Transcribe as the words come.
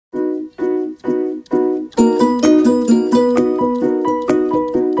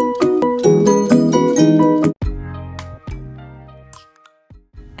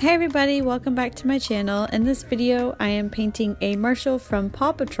everybody, welcome back to my channel. In this video I am painting a Marshall from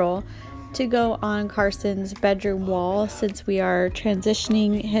Paw Patrol to go on Carson's bedroom wall, since we are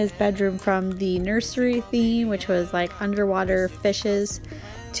transitioning his bedroom from the nursery theme, which was like underwater fishes,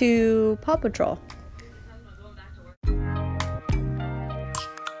 to Paw Patrol.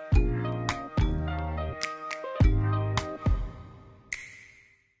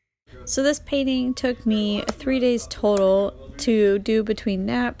 So this painting took me 3 days total to do between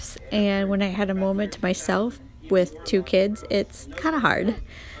naps and when I had a moment to myself with 2 kids. It's kind of hard.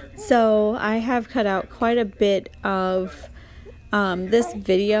 So I have cut out quite a bit of this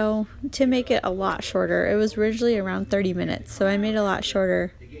video to make it a lot shorter. It was originally around 30 minutes, so I made it a lot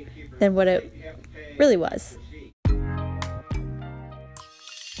shorter than what it really was.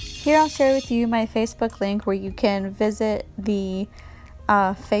 Here I'll share with you my Facebook link where you can visit the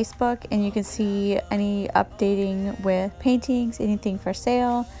Facebook and you can see any updating with paintings, anything for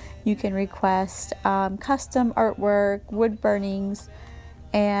sale. You can request custom artwork, wood burnings,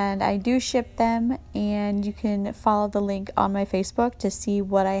 and I do ship them, and you can follow the link on my Facebook to see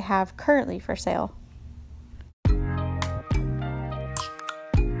what I have currently for sale.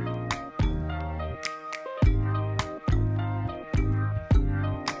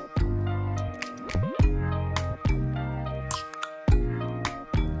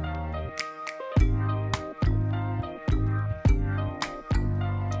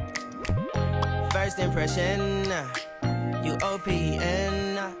 First impression, you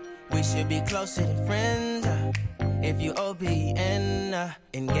OPN, we should be closer than friends. If you OPN,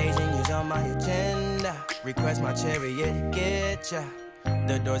 engaging you's on my agenda. Request my chariot to get ya.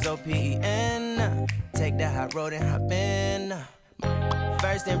 The door's OPN, take the high road and hop in.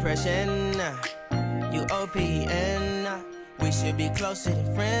 First impression, you OPN, we should be closer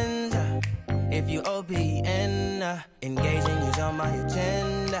than friends. If you OPN, engaging you's on my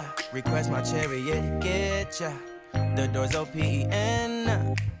agenda. Request my chariot to get ya. The door's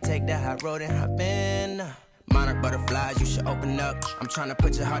OPN, take that high road and hop in. Monarch butterflies, you should open up. I'm trying to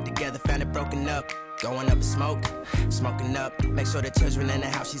put your heart together, found it broken up. Going up in smoke, smoking up. Make sure the children in the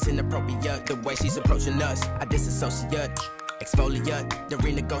house, she's inappropriate. The way she's approaching us, I disassociate. Exfoliate, the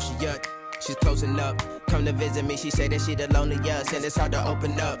renegotiate. She's closing up, come to visit me. She say that she the loneliest and it's hard to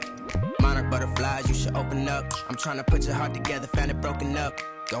open up. Monarch butterflies, you should open up. I'm trying to put your heart together, found it broken up.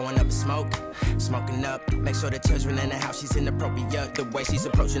 Going up in smoke, smoking up. Make sure the children in the house, she's inappropriate. The way she's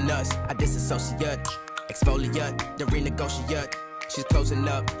approaching us, I disassociate. Exfoliate, the renegotiate. She's closing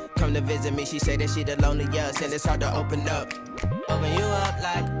up, come to visit me. She say that she the loneliest and it's hard to open up. Open you up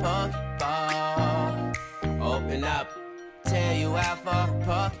like a Pokeball. Open up, tear you out for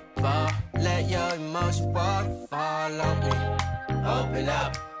a Pokeball. Let your emotions waterfall on me. Open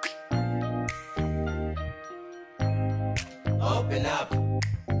up. Open up.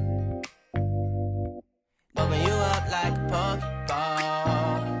 Open you up like a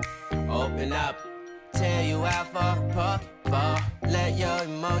Pokeball. Open up. Tear you out for a Pokeball. Let your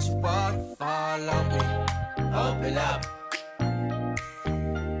emotions waterfall on me. Open up.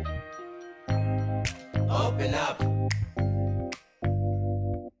 Open up.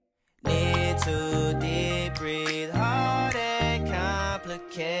 Need to deep breathe, heartache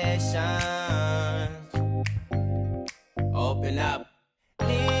complications. Open up.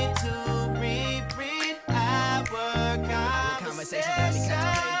 Need to reread our conversation. Got me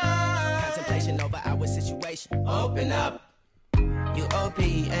contemplation over our situation. Open up. You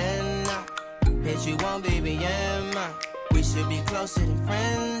OPN, bitch, you won't BBM. We should be closer than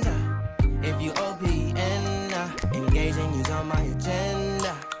friends. If you OPN, engaging you's on my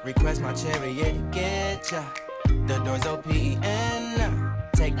agenda. Request my chariot to get ya. The door's OPN,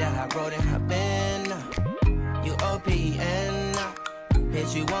 take that high road and hop in. You OPN,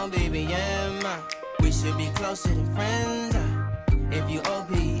 bitch, you won't BBM. We should be closer than friends. If you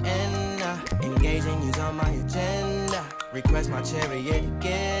OPN, engaging you's on my agenda. Request my chariot to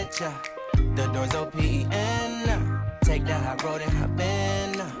get ya. The door's OPN, take that high road and hop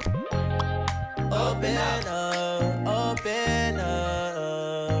in. Open up, open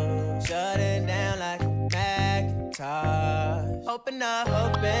up. Shut it down like a Macintosh. Open up,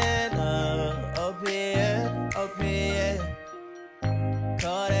 open up. Open, open.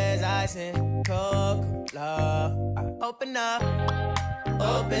 Cold as ice and Coca-Cola. Open up,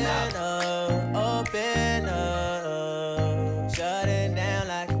 open up, open up. Shut it down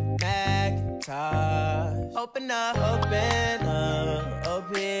like a Macintosh. Open up, open up,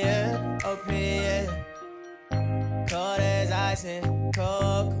 open, open. Cold as ice and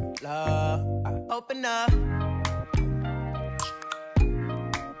Coca-Cola. Open up.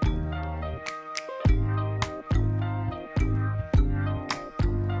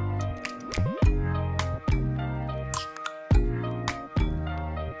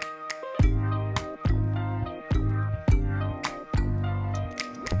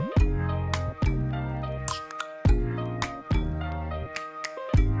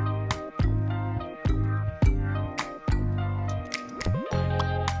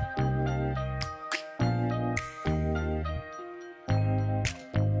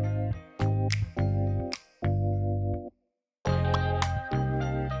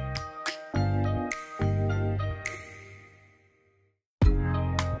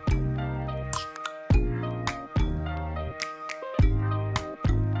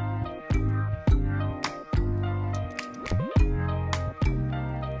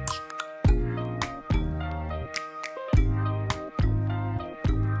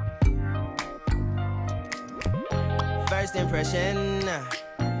 First impression,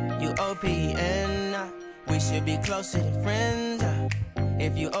 you OPN, we should be closer than friends.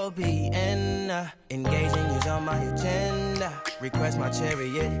 If you OPN, engaging you's on my agenda. Request my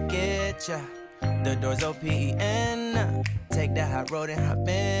chariot to get ya. The door's OPN, take the hot road and hop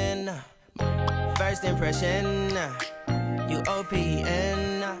in. First impression, you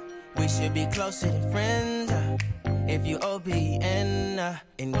OPN, we should be closer than friends. If you OPN,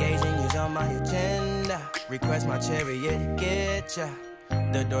 engaging you's on my agenda. Request my chariot to get ya.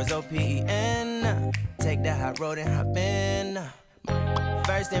 The door's OPN, take the hot road and hop in.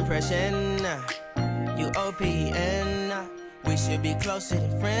 First impression, you OPN, we should be closer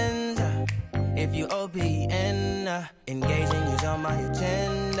than friends. If you OPN, engaging you's on my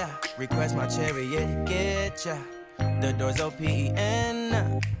agenda. Request my chariot to get ya. The door's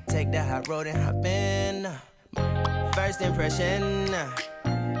OPN, take the hot road and hop in. First impression,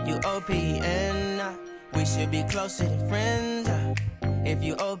 you OPN, we should be closer than friends. If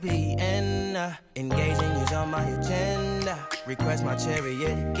you OPN, engaging you's on my agenda. Request my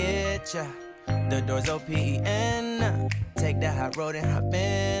chariot to get ya. The door's OPN, take the hot road and hop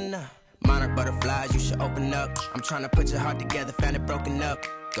in. Monarch butterflies, you should open up. I'm trying to put your heart together, found it broken up.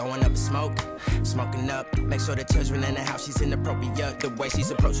 Going up in smoke, smoking up. Make sure the children in the house, she's inappropriate. The way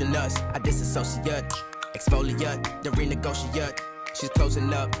she's approaching us, I disassociate. Exfoliate, the renegotiate. She's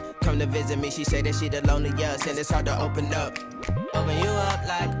closing up, come to visit me. She say that she the loneliest, and it's hard to open up. Open you up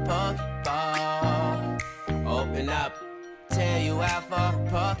like a Pokeball. Open up, tear you out for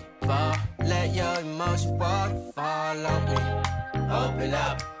a Pokeball. Let your emotion waterfall on me. Open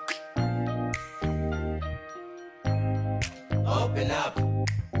up. Open up.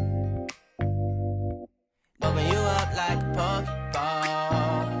 Open you up like a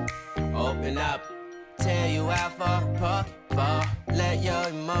Pokeball. Open up, tear you out for a Pokeball. Let your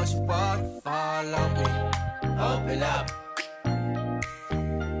emotion waterfall on me. Open up.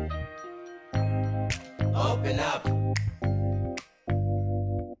 Open up.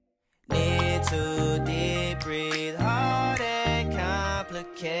 Need to deep breathe, heart and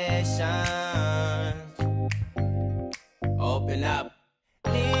complications. Open up.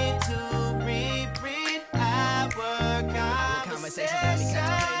 Need to reread our conversation. Got me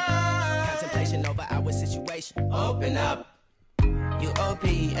contemplation over our situation. Open up. You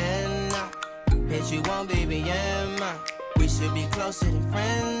OPN, bitch, you won't BBM. We should be closer than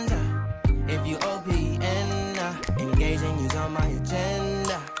friends. If you OPN, engaging you's on my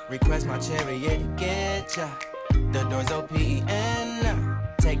agenda. Request my chariot to get ya. The door's OPN,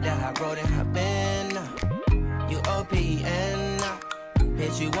 take the hot road and hop in. You OPN,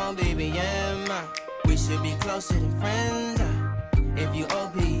 bitch, you won't BBM. We should be closer than friends. If you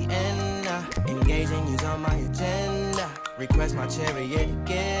OPN, engaging you's on my agenda. Request my chariot to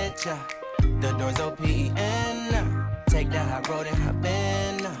get ya. The door's OPN, take the hot road and hop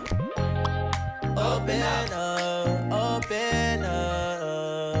in. Open up, open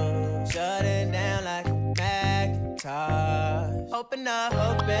up, shut it down like a Macintosh. Open up,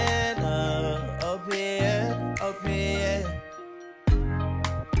 open up, open, open.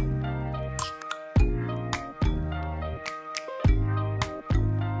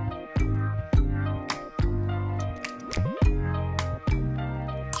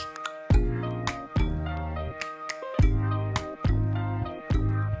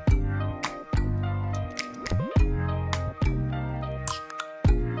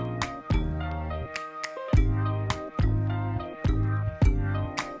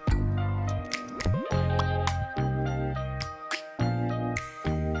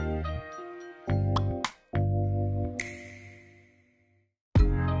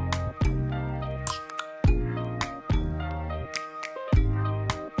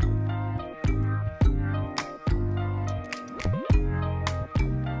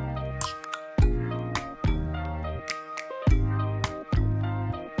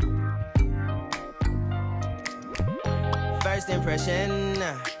 First impression,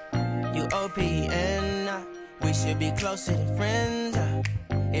 you OPN, we should be closer than friends.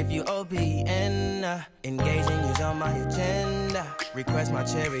 If you OPN, engaging you's on my agenda. Request my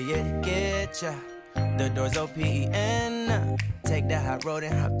chariot to get ya. The door's OPN, take the hot road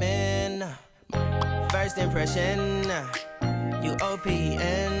and hop in. First impression, you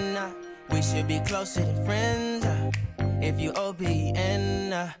OPN, we should be closer than friends. If you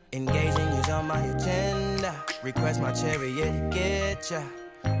OPN, engaging you's on my agenda. Request my chariot to get ya.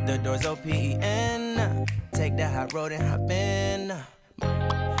 The door's OPN, take the hot road and hop in.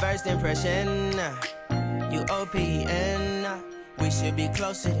 First impression, you OPN, we should be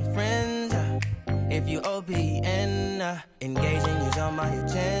closer than friends. If you OPN, engaging you's on my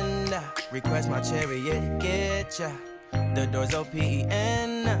agenda. Request my chariot to get ya. The door's open.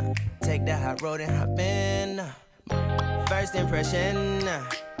 Take the high road and hop in. First impression,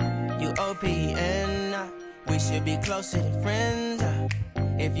 you open. We should be closer than friends.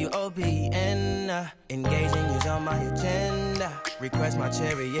 If you open, engaging you's on my agenda. Request my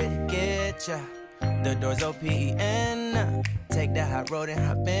chariot to get ya. The door's open. Take the high road and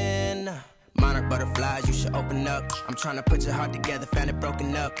hop in. Monarch butterflies, you should open up. I'm trying to put your heart together, found it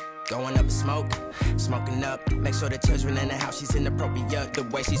broken up. Going up in smoke, smoking up. Make sure the children in the house, she's inappropriate. The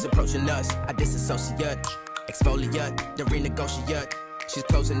way she's approaching us, I disassociate. Exfoliate, the renegotiate. She's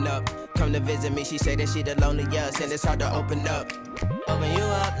closing up, come to visit me. She say that she the loneliest, and it's hard to open up. Open you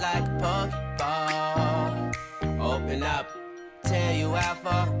up like a Pokeball. Open up, tear you out for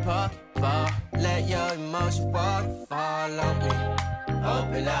a Pokeball. Let your emotions waterfall on me.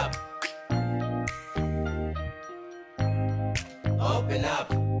 Open up. Open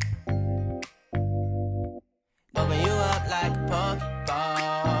up. Open you up like a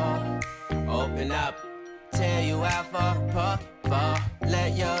Pokeball. Open up. Tear you out for a Pokeball.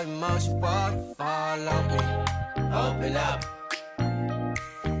 Let your emotions waterfall on me. Open up.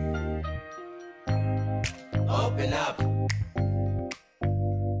 Open up.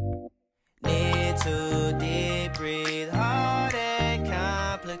 Need to deep breathe, heartache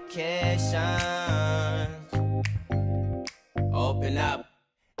complications. Open up.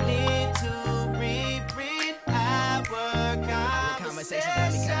 Need to reread our conversation.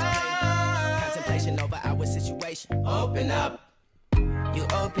 Got me contemplation over our situation. Open up. You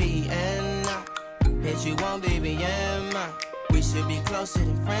OPN. Bitch, you won't BBM. We should be closer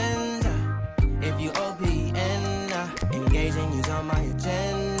than friends. If you OPN, engaging you's on my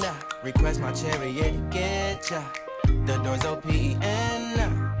agenda. Request my chariot to get ya. The door's OPN.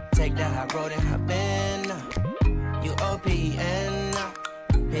 Take the high road and hop in. You OPN.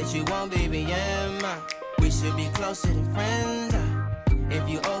 Bitch, you won't BBM. We should be closer than friends. If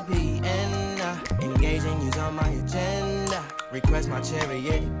you OPN, engaging you's on my agenda. Request my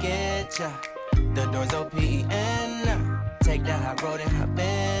chariot to get ya. The door's OPN. Take the high road and hop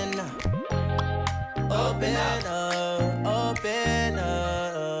in. Open up, open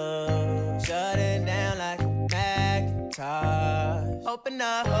up. Shut it down like a Macintosh. Open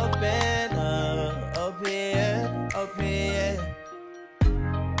up, open up, open, open.